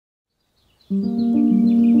She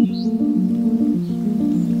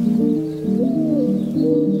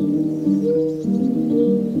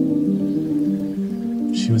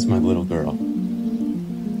was my little girl.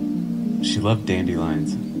 She loved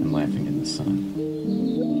dandelions and laughing in the sun.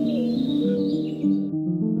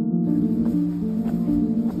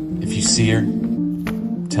 If you see her,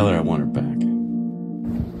 tell her I want her back.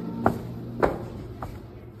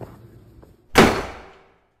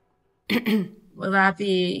 Will that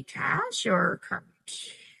be cash or card?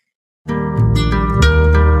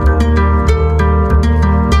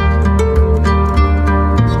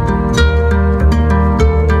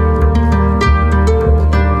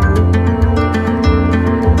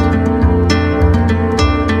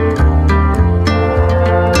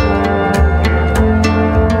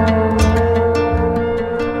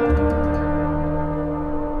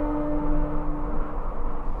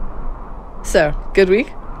 So, good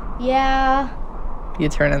week? Yeah. You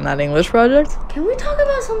turn in that English project? Can we talk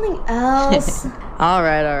about something else?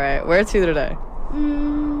 Alright. Where to today?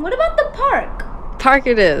 What about the park? Park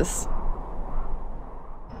it is.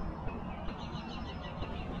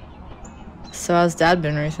 So how's Dad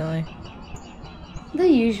been recently? The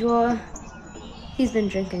usual. He's been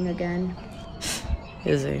drinking again.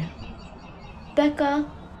 Is he? Becca.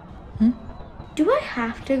 Do I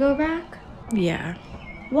have to go back? Yeah,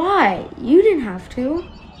 Why? You didn't have to.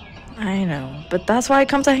 I know. But that's why I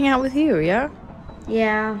come to hang out with you, yeah?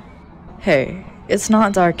 Yeah. Hey, it's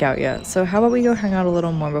not dark out yet, so how about we go hang out a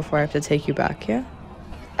little more before I have to take you back, yeah?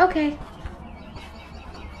 Okay.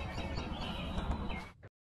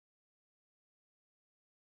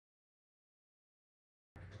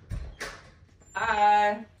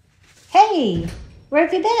 Hi. Hey, where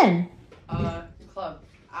have you been? Club.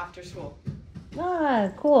 After school. Ah,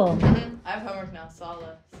 cool. I have homework now, so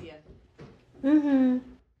I'll see ya.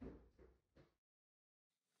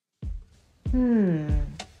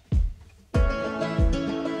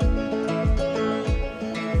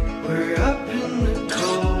 We're up in the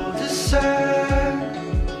cul-de-sac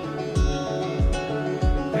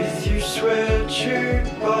with your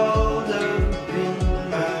sweatshirt balled up in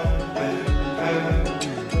my backpack.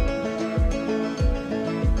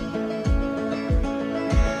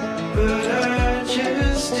 But I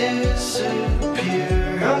just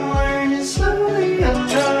disappear. I'm learning slowly, I'm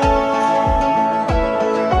trying.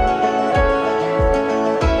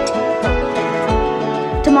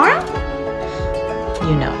 Tomorrow?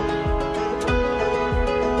 You know.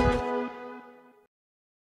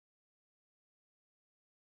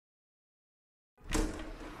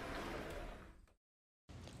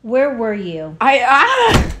 Where were you?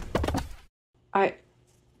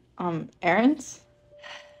 Errands?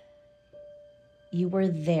 You were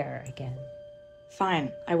there again.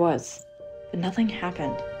 Fine, I was. But nothing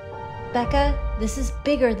happened. Becca, this is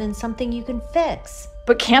bigger than something you can fix.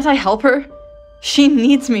 But can't I help her? She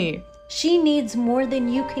needs me. She needs more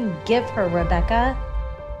than you can give her, Rebecca.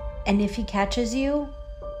 And if he catches you,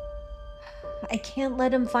 I can't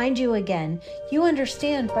let him find you again. You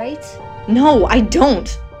understand, right? No, I don't.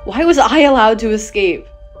 Why was I allowed to escape?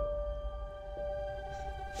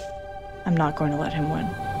 I'm not going to let him win.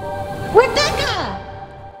 Rebecca!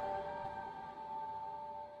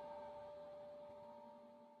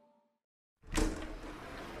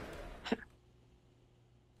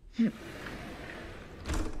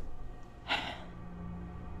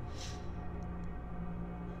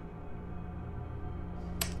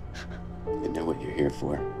 I know what you're here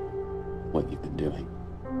for, what you've been doing.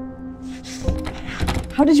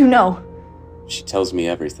 How did you know? She tells me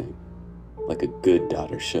everything, like a good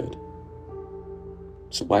daughter should.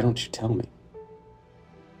 So why don't you tell me?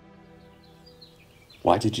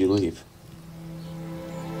 Why did you leave?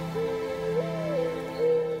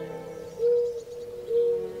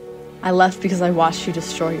 I left because I watched you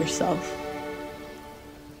destroy yourself.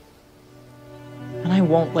 And I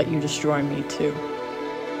won't let you destroy me, too.